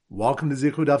Welcome to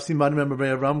Zichud Daf Siman Member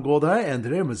Ram Goldar, and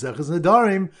today Maseches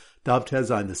Nedarim, Daf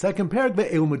Tezayin, the second parak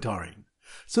Ve'elu Mutarim.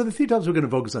 So the three topics we're going to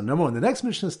focus on. Number one, the next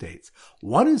Mishnah states,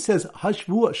 one who says,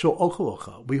 Hashvua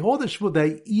she'ochalocha, behold the shvua that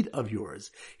I eat of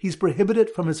yours. He's prohibited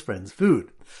from his friend's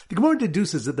food. The Gemara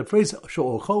deduces that the phrase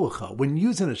she'ochalocha, when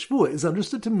used in a shvua, is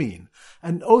understood to mean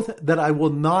an oath that I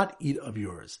will not eat of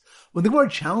yours. When the Gemara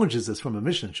challenges this from a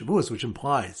Mishnah in Shavuos, which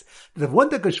implies that if one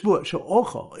take a shvua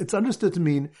she'ochal, it's understood to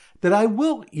mean that I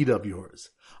will eat of yours.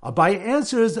 Abai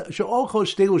answers, she'ochal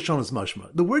shtei lashonos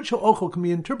mashma. The word she'ochal can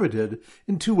be interpreted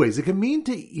in two ways. It can mean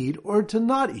to eat or to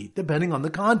not eat, depending on the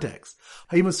context.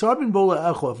 Hayimasar bin bola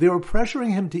echo, if they were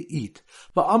pressuring him to eat,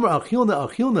 va'amar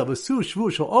achilna v'su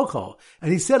shvu she'ochal,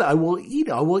 and he said, I will eat,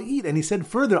 and he said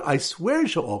further, I swear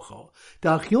she'ochal,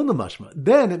 da'achilna mashma,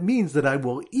 then it means that I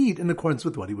will eat in accordance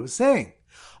with what he was saying.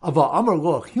 But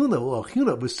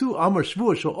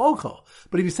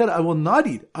if he said, I will not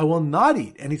eat,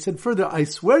 and he said further, I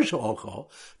swear then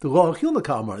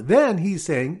he's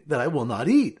saying that I will not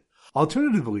eat.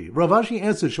 Alternatively, Rav Ashi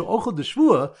answers, the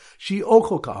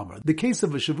case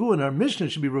of a shavua in our Mishnah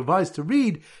should be revised to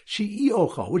read,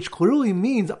 which clearly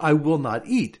means I will not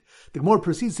eat. The Gemara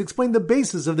proceeds to explain the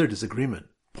basis of their disagreement.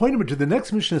 Point number two, the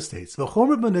next Mishnah states, and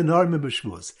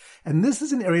this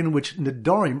is an area in which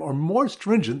Nedarim are more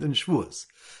stringent than Shvuas.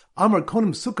 Amar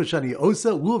konim sukkah shani osa,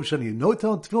 lulav shani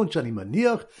notel, tefillin shani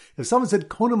maniach. If someone said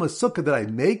konim a sukkah that I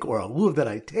make, or a lulav that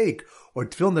I take, or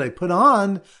tefillin that I put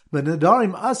on, but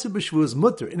Nedarim asur b'Shvuos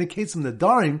mutter. In the case of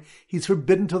Nedarim, he's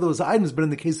forbidden to those items, but in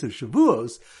the case of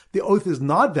Shavuos, the oath is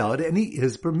not valid and he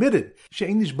is permitted.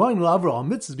 She'ein nishbain la'avra al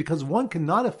mitzvahs, because one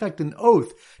cannot effect an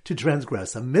oath to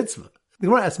transgress a mitzvah. The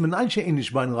Gemara asks,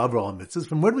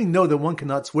 from where do we know that one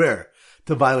cannot swear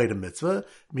to violate a mitzvah,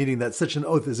 meaning that such an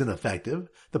oath is ineffective?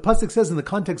 The pasuk says in the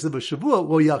context of a shavua,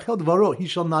 lo yachel dvaro, he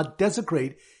shall not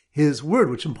desecrate his word,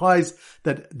 which implies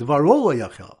that dvaro lo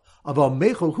yachel, aval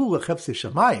mechol hu lechefse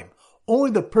shamayim,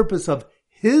 only the purpose of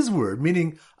his word,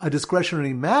 meaning a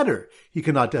discretionary matter, he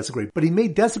cannot desecrate, but he may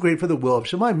desecrate for the will of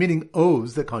shamayim, meaning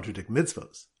oaths that contradict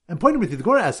mitzvahs. And point number three, the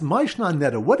Gemara asks, Maishna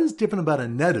neder, what is different about a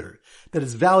neder that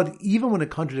is valid even when it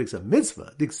contradicts a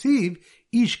mitzvah? Diksiv,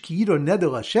 ish ki yidor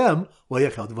neder Hashem, lo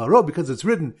yachel dvaro, because it's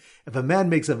written, if a man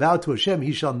makes a vow to Hashem,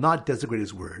 he shall not desecrate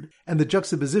his word. And the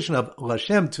juxtaposition of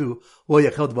Hashem to lo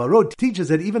yachel dvaro teaches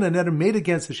that even a neder made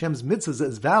against Hashem's mitzvahs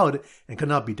is valid and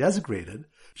cannot be desecrated.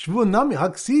 Shvu nami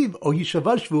haksiv o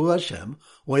yishava shvu Hashem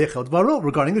lo yachel dvaro.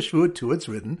 Regarding a shvu too, it's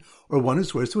written, or one who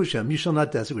swears to Hashem, you shall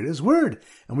not desecrate his word.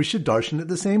 And we should darshan it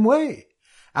the same way.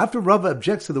 After Rava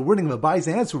objects to the wording of Abai's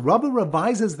answer, Rava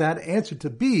revises that answer to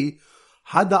be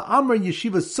Hada Amr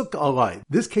Yeshiva Sukkah Alai.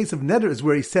 This case of neder is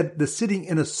where he said the sitting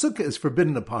in a sukkah is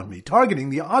forbidden upon me, targeting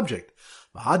the object.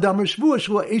 Hada Amr Shvua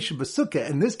Shvua Esha B'Sukkah.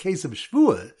 In this case of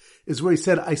Shvua is where he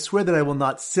said, I swear that I will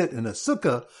not sit in a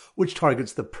sukkah, which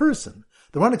targets the person.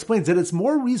 The Ran explains that it's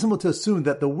more reasonable to assume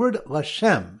that the word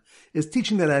Lashem is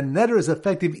teaching that a neder is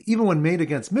effective even when made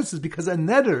against mitzvahs, because a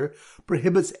neder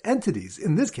prohibits entities,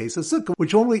 in this case a sukkah,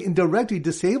 which only indirectly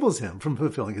disables him from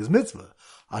fulfilling his mitzvah.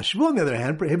 A shvua, on the other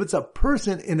hand, prohibits a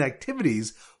person in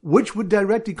activities which would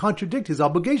directly contradict his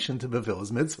obligation to fulfill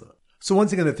his mitzvah. So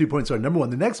once again, the 3 points are, number one,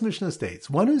 the next Mishnah states,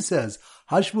 one who says,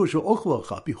 Hashvu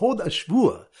she'ochlocha, behold a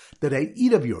shvua that I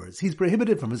eat of yours, he's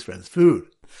prohibited from his friend's food.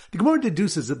 The Gemara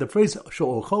deduces that the phrase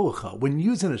she'ochlocha, when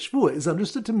used in a shvua, is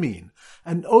understood to mean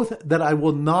an oath that I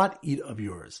will not eat of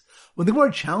yours. When the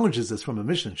Gemara challenges this from a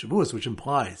Mishnah in Shavuos, which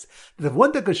implies that if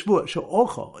one take a shvua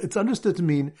she'ochal, it's understood to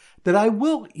mean that I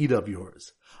will eat of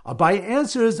yours. Abai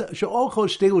answers, she'ochal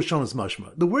shtei lashonos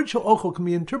mashma. The word she'ochal can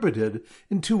be interpreted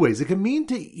in two ways. It can mean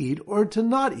to eat or to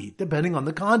not eat, depending on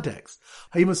the context.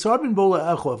 Hayimasar bin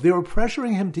bola echo, if they were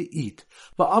pressuring him to eat,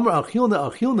 va'amar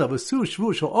achilna v'su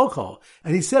shvu she'ochal,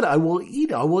 and he said, I will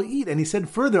eat, and he said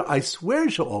further, I swear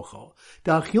she'ochal,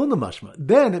 da'achilna mashma,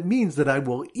 then it means that I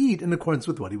will eat in accordance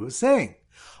with what he was saying.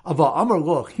 But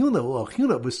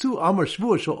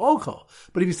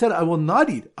if he said, I will not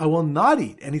eat,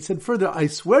 and he said further, I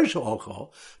swear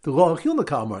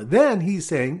then he's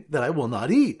saying that I will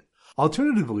not eat.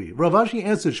 Alternatively, Rav Ashi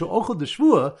answers,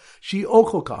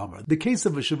 the case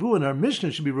of a shavua in our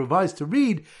Mishnah should be revised to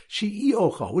read,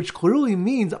 which clearly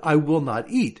means I will not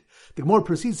eat. The Gemara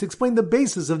proceeds to explain the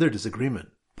basis of their disagreement.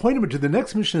 Point number two, the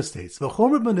next Mishnah states, and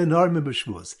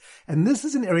this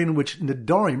is an area in which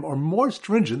Nedarim are more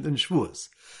stringent than Shvuas.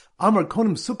 Amar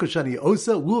konim sukkah shani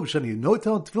osa, lulav shani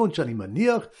notel, tefillin shani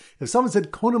maniach. If someone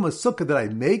said konim a sukkah that I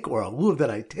make, or a lulav that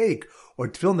I take, or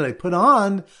tefillin that I put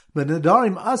on, but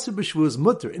Nedarim asur b'Shavuos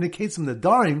mutter. In the case of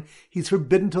Nedarim, he's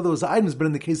forbidden to those items, but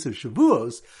in the case of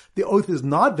Shavuos, the oath is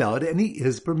not valid and he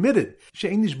is permitted.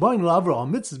 She'ein nishbain l'avra al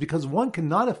mitzvahs, because one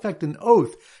cannot effect an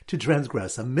oath to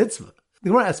transgress a mitzvah. The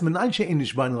Gemara asks, "Menan she'ein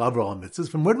nishbain l'avra al mitzvahs?"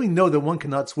 From where do we know that one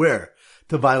cannot swear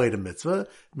to violate a mitzvah,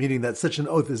 meaning that such an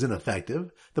oath is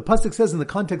ineffective? The pasuk says in the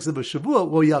context of a Shavua,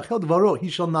 "Lo yachel dvaro," he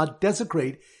shall not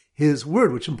desecrate his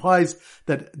word, which implies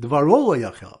that dvaro lo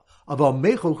yachel.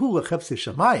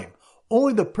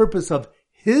 Only the purpose of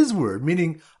his word,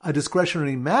 meaning a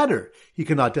discretionary matter, he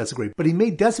cannot desecrate, but he may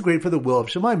desecrate for the will of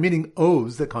Shamayim, meaning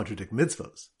oaths that contradict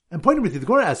mitzvahs. And point number 3, the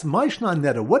Gemara asks, Ma'ishna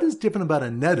neder, what is different about a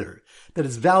neder that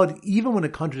is valid even when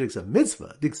it contradicts a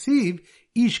mitzvah? Diksiv,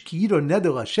 ish ki yidor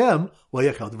neder Hashem, lo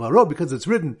yachel dvaro, because it's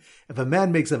written, if a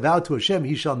man makes a vow to Hashem,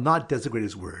 he shall not desecrate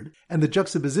his word. And the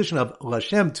juxtaposition of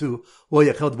Hashem to lo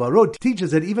yachel dvaro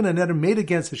teaches that even a neder made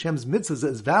against Hashem's mitzvahs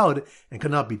is valid and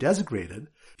cannot be desecrated.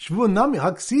 Shvu nami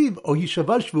haksiv, o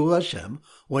yishava shvu Hashem,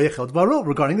 lo yachel dvaro.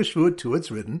 Regarding a shvu too,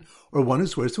 it's written, or one who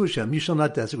swears to Hashem, you shall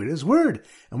not desecrate his word.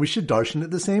 And we should darshan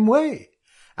it the same way.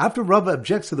 After Rava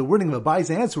objects to the wording of Abai's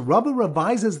answer, Rava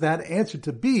revises that answer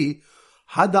to be,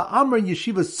 Hada Amar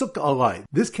Yeshiva Sukkah Alai.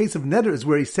 This case of neder is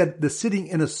where he said the sitting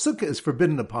in a sukkah is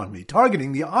forbidden upon me,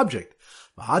 targeting the object.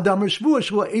 Hada Amar Shvua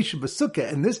Shvua Esha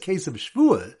B'Sukkah. In this case of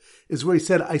Shvua is where he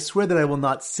said, I swear that I will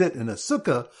not sit in a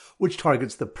sukkah, which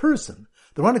targets the person.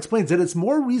 The Ran explains that it's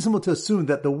more reasonable to assume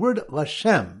that the word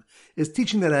Lashem is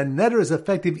teaching that a neder is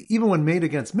effective even when made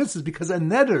against mitzvahs, because a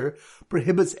neder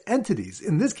prohibits entities,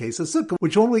 in this case a sukkah,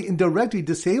 which only indirectly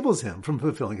disables him from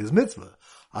fulfilling his mitzvah.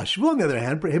 A shvu, on the other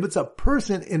hand, prohibits a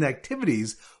person in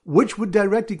activities which would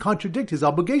directly contradict his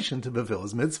obligation to fulfill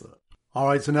his mitzvah.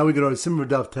 Alright, so now we go to our Simon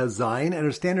Daf Tezayin, and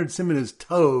our standard Simon is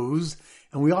toes,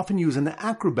 and we often use an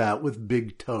acrobat with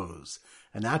big toes.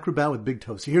 An acrobat with big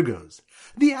toes. So here goes.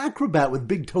 The acrobat with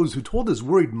big toes who told his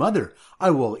worried mother, I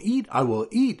will eat,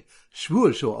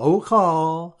 shvua shel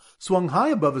ochal, swung high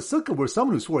above a sukkah where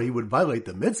someone who swore he would violate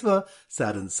the mitzvah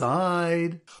sat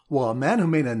inside, while a man who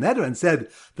made a neder and said,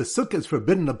 the sukkah is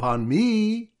forbidden upon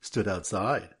me, stood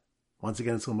outside. Once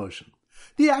again in slow motion.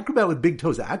 The acrobat with big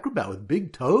toes. Acrobat with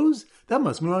big toes? That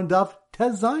must mean on Daf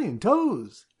Tezayin,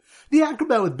 toes. The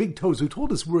acrobat with big toes who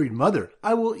told his worried mother,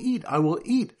 I will eat,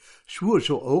 shvua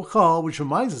shel ochal, which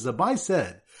reminds us, Abai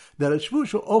said that a shvua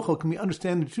shel ochal can be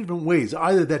understood in two different ways,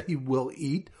 either that he will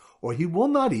eat or he will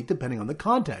not eat, depending on the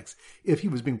context. If he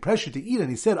was being pressured to eat and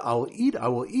he said, I will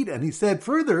eat, and he said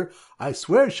further, I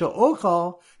swear shel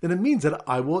ochal, then it means that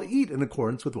I will eat in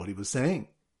accordance with what he was saying.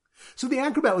 So the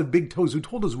acrobat with big toes who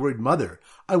told his worried mother,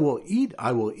 I will eat,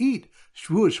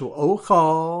 shvua shel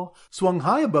ochal, swung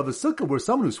high above a sukkah where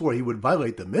someone who swore he would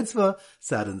violate the mitzvah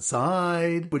sat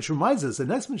inside, which reminds us, the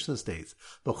next Mishnah states,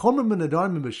 the chomer min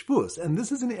nedarim b'shvuos, and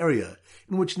this is an area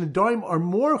in which nedarim are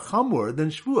more chamor than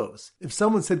shvuos. If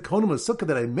someone said, konim a sukkah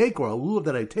that I make, or a lulav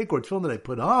that I take, or tefillin that I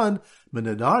put on, min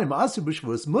nedarim asur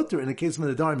b'shvuos mutter. In the case of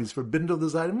nedarim, he's forbidden to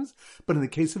those items, but in the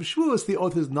case of shvuos, the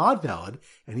oath is not valid,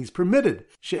 and he's permitted.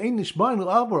 She'ein nishbain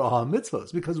l'avor al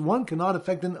mitzvos, because one cannot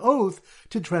effect an oath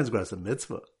to transgress a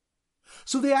mitzvah.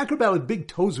 So the acrobat with big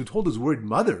toes who told his worried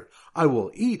mother, I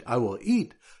will eat,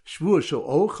 shvua shel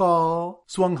ochal,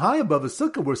 swung high above a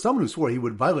sukkah where someone who swore he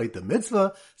would violate the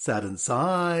mitzvah sat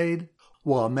inside,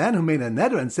 while a man who made a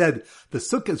neder and said, the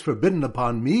sukkah is forbidden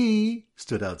upon me,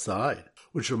 stood outside.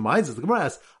 Which reminds us, the Gemara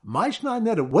asks, Ma'ishna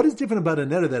neder, what is different about a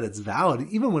neder that it's valid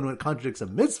even when it contradicts a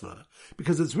mitzvah?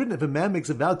 Because it's written, if a man makes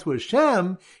a vow to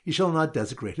Hashem, he shall not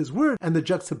desecrate his word. And the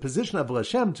juxtaposition of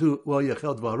Hashem to lo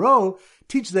yachel dvaro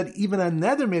teaches that even a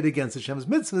neder made against Hashem's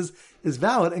mitzvahs is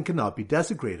valid and cannot be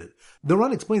desecrated. The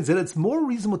Ran explains that it's more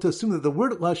reasonable to assume that the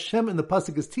word Hashem in the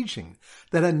pasuk is teaching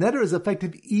that a neder is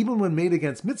effective even when made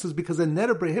against mitzvahs, because a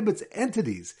neder prohibits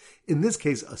entities, in this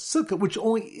case a sukkah, which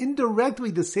only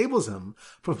indirectly disables him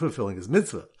from fulfilling his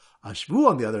mitzvah. A shvu,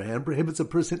 on the other hand, prohibits a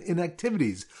person in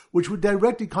activities which would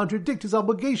directly contradict his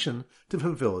obligation to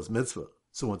fulfill his mitzvah.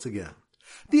 So once again,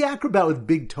 the acrobat with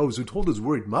big toes who told his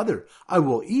worried mother, I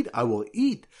will eat,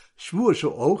 shvua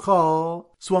shel ochal,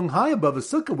 swung high above a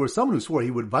sukkah where someone who swore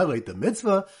he would violate the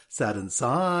mitzvah sat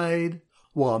inside,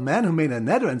 while a man who made a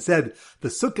neder and said, the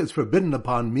sukkah is forbidden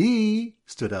upon me,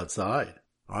 stood outside.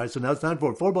 Alright, so now it's time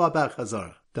for 4 Blabach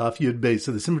Hazara. Daf Yud Beis.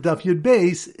 So the Simmer Daf Yud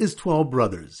Beis is 12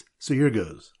 brothers. So here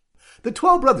goes. The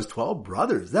 12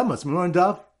 brothers, that must be on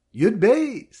Daf Yud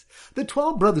Beis. The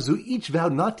 12 brothers who each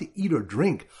vowed not to eat or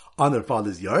drink on their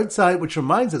father's yard side, which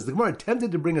reminds us the Gemara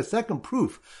attempted to bring a second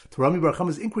proof to Rami Bar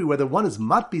Chama's inquiry whether one is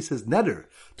matbis his neder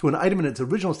to an item in its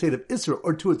original state of Isser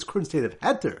or to its current state of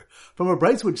Heter, from a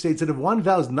brayso which states that if one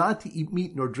vows not to eat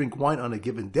meat nor drink wine on a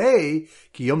given day,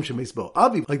 ki yom shemes bo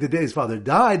avi, like the day his father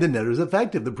died, the neder is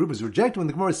effective. The proof is rejected when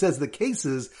the Gemara says the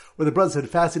cases where the brothers had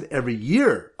fasted every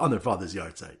year on their father's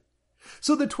yard side.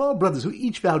 So the 12 brothers who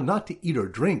each vowed not to eat or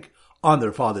drink on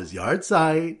their father's yard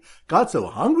side got so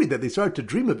hungry that they started to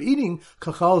dream of eating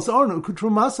kachal sarn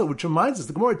ukutrumasa, which reminds us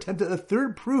the Gemara attempted a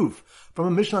third proof from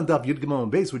a Mishnah on Daf Yud Gimel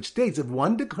base, which states if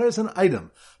one declares an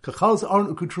item kachal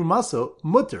sarn ukutrumaso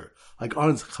mutter, like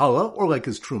Aaron's challah or like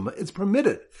his truma, it's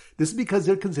permitted. This is because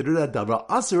they're considered a dabra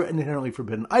aser, an inherently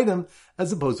forbidden item,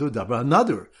 as opposed to a dabra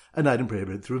nadur, an item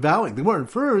prohibited through vowing. The Gemara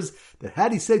infers that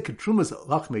had he said ketrumas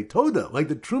lachmei toda, like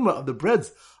the truma of the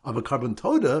breads of a carbon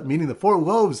toda, meaning the 4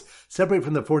 loaves separate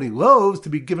from the 40 loaves to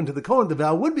be given to the Kohen, the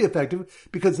vow would be effective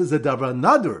because it's a dabra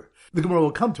nadur. The Gemara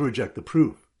will come to reject the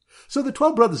proof. So the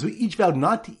 12 brothers who each vowed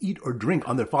not to eat or drink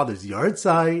on their father's yard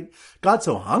side got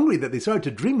so hungry that they started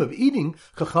to dream of eating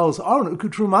kachals aron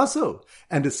ukutrumaso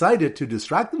and decided to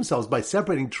distract themselves by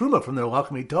separating truma from their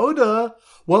lachmei toda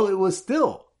while it was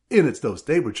still in its dough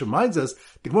state, which reminds us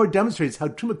the Gemara demonstrates how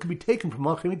truma can be taken from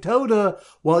lachmei toda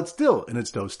while it's still in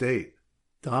its dough state.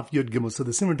 Daf Yud Gimel. So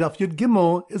the Simmer Daf Yud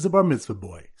Gimel is a bar mitzvah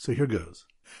boy. So here goes.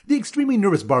 The extremely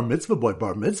nervous bar mitzvah boy,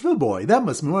 that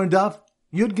must be more in Daf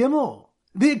Yud Gimel.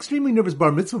 The extremely nervous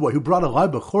bar mitzvah boy who brought a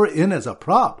live bechor in as a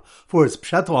prop for his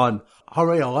pshat on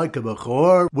Harei Alaika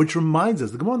Bechor, which reminds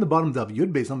us, the Gemara on the bottom of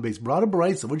Yud Beis on base brought a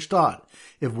brayso which taught,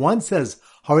 if one says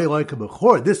Harei Alaika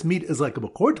Bechor, this meat is like a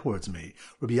bechor towards me,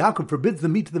 Rabbi Yaakov forbids the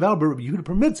meat to the vow, but Rabbi Yehuda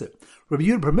permits it. Rabbi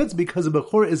Yehuda permits because a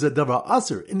bechor is a davar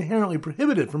aser, inherently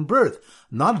prohibited from birth,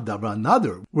 not a davar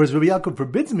nadur, whereas Rabbi Yaakov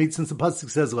forbids meat since the pasuk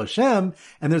says Lashem,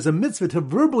 and there's a mitzvah to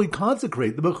verbally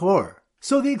consecrate the bechor.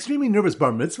 So the extremely nervous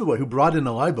bar mitzvah boy who brought in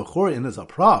a live bechor in as a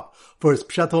prop for his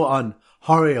pshato on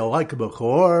Harei Alaika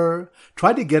Bechor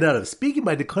tried to get out of speaking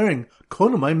by declaring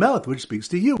Konum my mouth, which speaks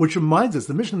to you, which reminds us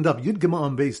the Mishnah Daf Yud Gimel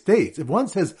on base states, if one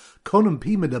says Konum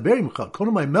pi medaberimcha,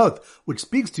 Konum my mouth, which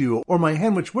speaks to you, or my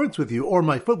hand which works with you, or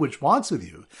my foot which walks with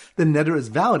you, the neder is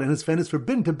valid and his fan is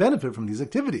forbidden to benefit from these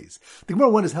activities. The Gemara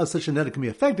wonders how such a neder can be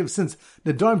effective since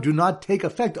Nedarim do not take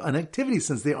effect on activities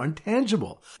since they aren't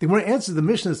tangible. The Gemara answers the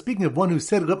Mishnah speaking of one who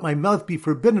said, let my mouth be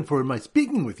forbidden for my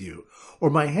speaking with you, or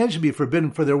my hand should be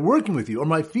forbidden for their working with you, or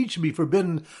my feet should be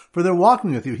forbidden for their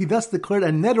walking with you. He thus declared a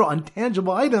neder on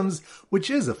tangible items, which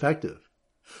is effective.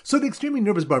 So the extremely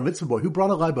nervous bar mitzvah boy who brought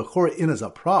a live bechor in as a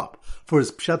prop for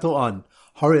his pshato on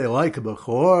Harei Alaika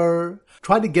Bechor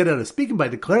tried to get out of speaking by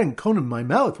declaring Konum my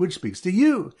mouth, which speaks to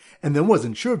you, and then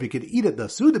wasn't sure if he could eat at the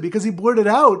Suda because he blurted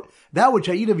out, that which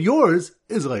I eat of yours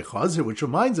is like Chazer, which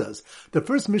reminds us, the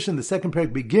first mission, the second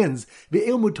parak begins,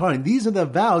 Ve'el mutarin, these are the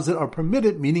vows that are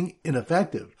permitted, meaning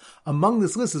ineffective. Among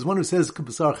this list is one who says,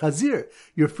 K'basar Chazir,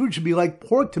 your food should be like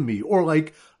pork to me, or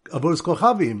like Avodas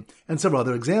Kochavim, and several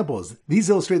other examples.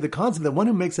 These illustrate the concept that one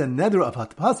who makes a neder of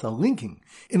hatpasa, linking,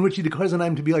 in which he declares an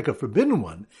item to be like a forbidden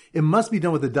one, it must be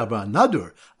done with a dabra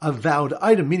nadur, a vowed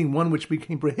item, meaning one which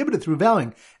became prohibited through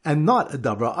vowing, and not a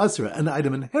dabra asra, an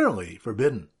item inherently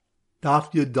forbidden.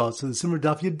 Daf Yud Dal. So the Simmer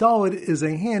Daf Yud Daled is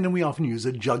a hand, and we often use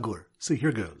a juggler. So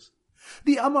here goes.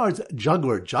 The Amar's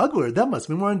juggler, that must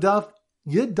be more in Daf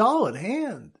Yud Daled,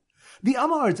 hand. The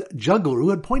Amar's juggler, who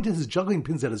had pointed his juggling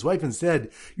pins at his wife and said,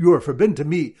 you are forbidden to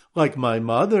me like my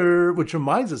mother, which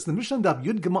reminds us, the Mishnah Daf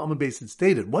Yud Gimel Amud Beis had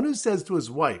stated, one who says to his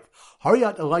wife,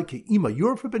 Hariyat Alaika Ima, you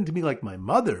are forbidden to me like my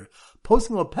mother,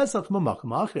 posting a Pesach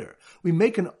Mamakam Acher. We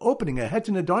make an opening, a het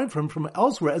and a darn from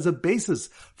elsewhere as a basis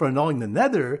for annulling the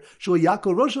neder, Shul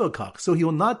Yako Rosh Lakach, so he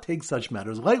will not take such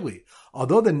matters lightly.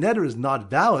 Although the neder is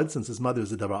not valid, since his mother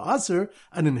is a davar aser,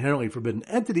 an inherently forbidden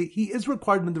entity, he is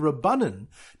required in the Rabbanan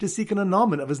to seek an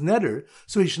annulment of his neder,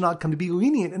 so he should not come to be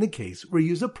lenient in a case where he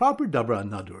used a proper davar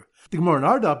nadur. The Gemara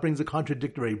in Ardaf brings a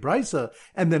contradictory brisa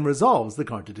and then resolves the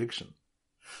contradiction.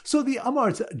 So the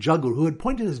Amar's juggler, who had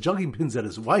pointed his juggling pins at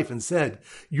his wife and said,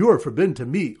 you are forbidden to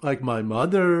me like my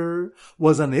mother,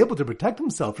 was unable to protect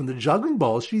himself from the juggling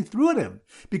balls she threw at him,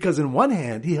 because in one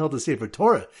hand he held a Sefer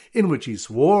Torah, in which he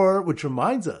swore, which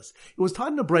reminds us, it was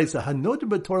taught in a brisa, Hanot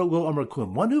b'Torah lo amar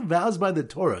klum, one who vows by the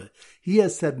Torah, he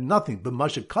has said nothing, but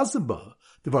Masha Kasaba,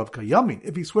 Devav Kayamin.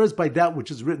 If he swears by that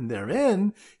which is written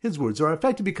therein, his words are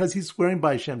effective because he's swearing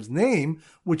by Hashem's name,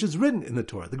 which is written in the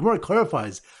Torah. The Gemara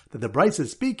clarifies that the Brisa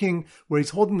is speaking where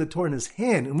he's holding the Torah in his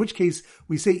hand, in which case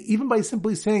we say even by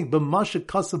simply saying B'masha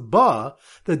Kasaba,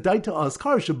 that Daita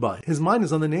Askar Shabbat, his mind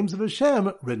is on the names of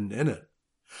Hashem written in it.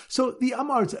 So the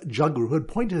Amar's juggler, who had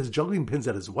pointed his juggling pins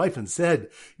at his wife and said,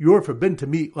 "You're forbidden to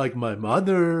me like my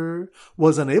mother,"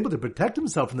 was unable to protect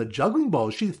himself from the juggling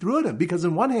balls she threw at him, because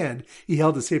in one hand he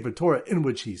held the Sefer Torah in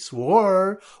which he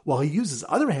swore, while he used his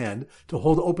other hand to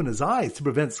hold open his eyes to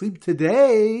prevent sleep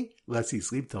today, lest he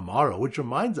sleep tomorrow. Which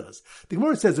reminds us, the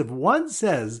Gemara says, if one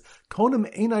says,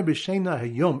 "Konim einai b'sheina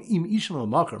hayom im ishan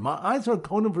l'macher," my eyes are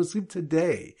konim for sleep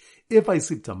today. If I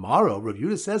sleep tomorrow, Rav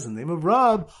Yehuda says in the name of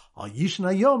Rav, al yishan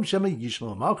hayom shema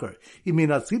yishan l'macher. He may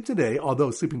not sleep today,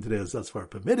 although sleeping today is thus far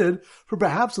permitted, for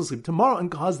perhaps he'll sleep tomorrow and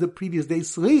cause the previous day's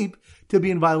sleep to be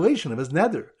in violation of his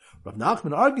neder. Rav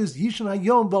Nachman argues, Yishan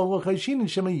hayom v'al chayshinin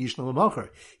shema yishan l'macher.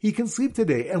 He can sleep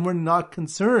today, and we're not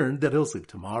concerned that he'll sleep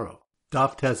tomorrow.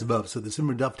 Daf Tes Vav. So the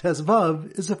Simmer Daf Tes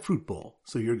Vav is a fruit bowl.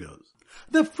 So here goes.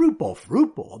 The fruit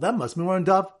bowl. That must mean we're on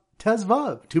Daf Tes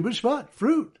Vav. Tu B'Shvat,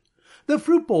 fruit. The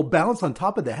fruit bowl balanced on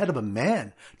top of the head of a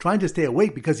man, trying to stay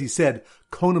awake because he said,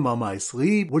 "Konim on my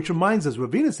sleep," which reminds us,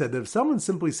 Ravina said that if someone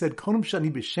simply said, "Konim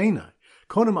shani b'shena,"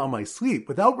 konim on my sleep,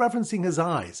 without referencing his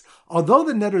eyes, although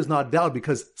the neder is not valid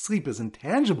because sleep is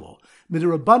intangible,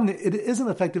 midrabanan it is an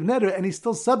effective neder and he's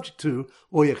still subject to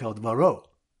lo yachel dvaro.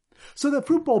 So the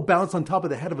fruit bowl bounced on top of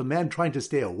the head of a man trying to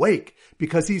stay awake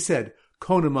because he said,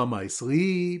 "Konim on my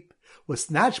sleep," was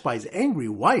snatched by his angry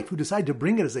wife, who decided to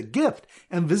bring it as a gift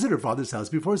and visit her father's house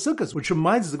before Sukkot. Which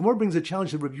reminds us, the Gemara brings a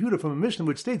challenge to Rav Yehuda from a Mishnah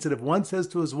which states that if one says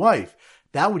to his wife,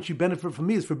 "That which you benefit from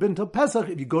me is forbidden until Pesach,"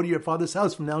 if you go to your father's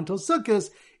house from now until Sukkot,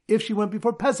 if she went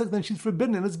before Pesach, then she's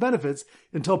forbidden in its benefits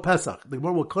until Pesach. The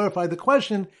Gemara will clarify the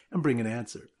question and bring an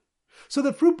answer. So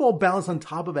the fruit bowl balanced on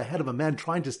top of a head of a man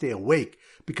trying to stay awake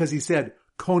because he said,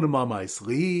 "Konim on my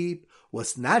sleep," was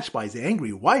snatched by his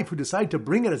angry wife, who decided to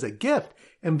bring it as a gift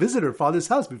and visit her father's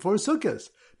house before Sukkot,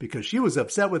 because she was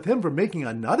upset with him for making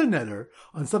another neder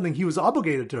on something he was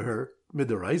obligated to her,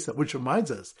 midaraisa. Which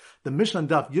reminds us, the Mishnah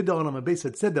Daf Yudal on Amabes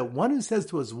had said that one who says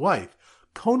to his wife,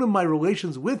 "Konim my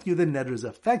relations with you," the neder is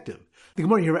effective. The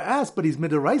Gemara here asks, but he's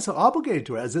midaraisa obligated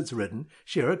to her, as it's written,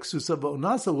 "Shera ksusa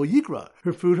v'onasa lo yikra."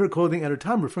 Her food, her clothing, and her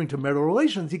time, referring to marital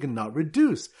relations, he cannot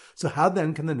reduce. So how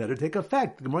then can the neder take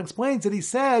effect? The Gemara explains that he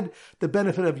said, "The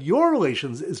benefit of your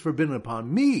relations is forbidden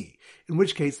upon me," in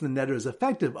which case the neder is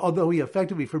effective, although he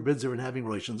effectively forbids her in having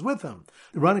relations with him.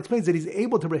 The Ran explains that he's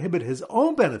able to prohibit his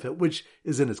own benefit, which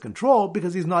is in his control,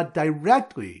 because he's not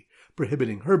directly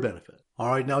prohibiting her benefit.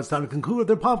 Alright, now it's time to conclude with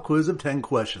their pop quiz of 10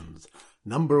 questions.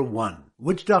 Number 1.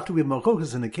 Which daf do we have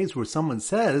machlokas in a case where someone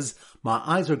says, "My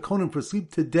eyes are konim for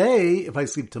sleep today, if I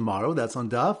sleep tomorrow"? That's on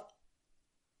daf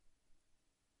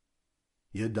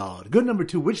Yadad. Good. Number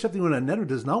 2. Which daf do we know a neder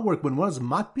does not work when one is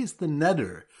matpis the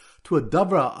neder to a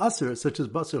davra aser, such as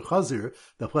basar chazir,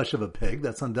 the flesh of a pig?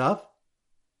 That's on daf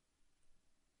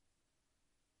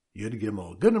Yud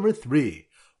Gimel. Good. Number 3.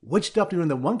 Which daf do we know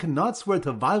that one cannot swear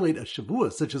to violate a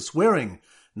shavua, such as swearing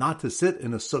not to sit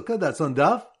in a sukkah? That's on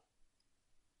daf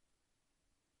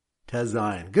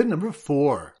Tezayin. Good. Number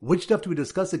 4. Which daf do we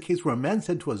discuss a case where a man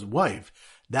said to his wife,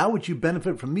 "That which you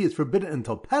benefit from me is forbidden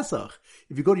until Pesach,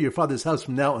 if you go to your father's house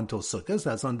from now until Sukkot"?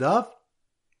 That's on daf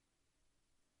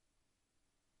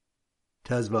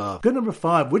Tezvav. Good. Number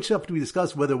 5. Which daf do we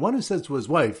discuss whether one who says to his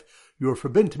wife, "You are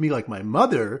forbidden to me like my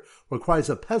mother," requires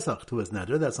a Pesach to his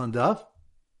neder? That's on daf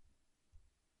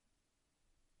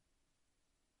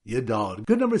Yadad.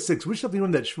 Good. Number 6. Which daf do we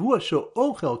learn that Shvua Shel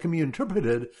Ochel can be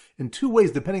interpreted in 2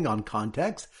 ways depending on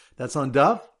context? That's on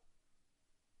daf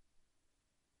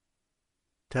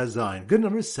Tezayin. Good.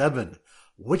 Number 7.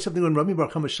 Which daf do we learn Rami Bar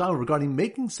Chama Shalom regarding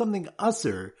making something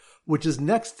aser, which is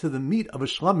next to the meat of a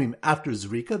shlamim after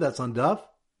zrika? That's on daf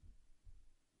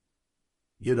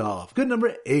Yadaf. Good.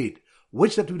 Number 8.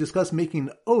 Which daf do we discuss making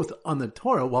an oath on the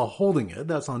Torah while holding it?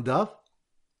 That's on daf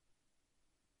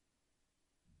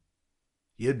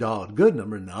Yadad. Good.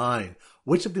 Number 9.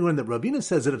 Which of the one that Ravina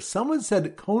says that if someone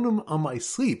said "Konim on my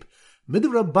sleep,"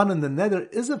 midrabanan the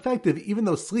neder is effective even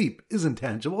though sleep is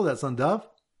intangible? That's on daf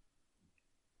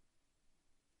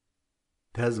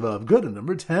Tezvav. Good. And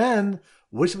number 10.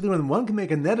 Which of the one can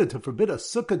make a neder to forbid a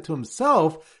sukkah to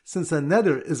himself since a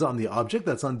neder is on the object?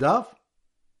 That's on daf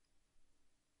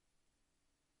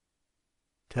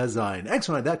Tezayin.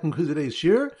 Excellent. That concludes today's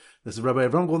shir. This is Rabbi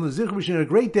Avram Golden Zich wishing you a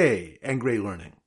great day and great learning.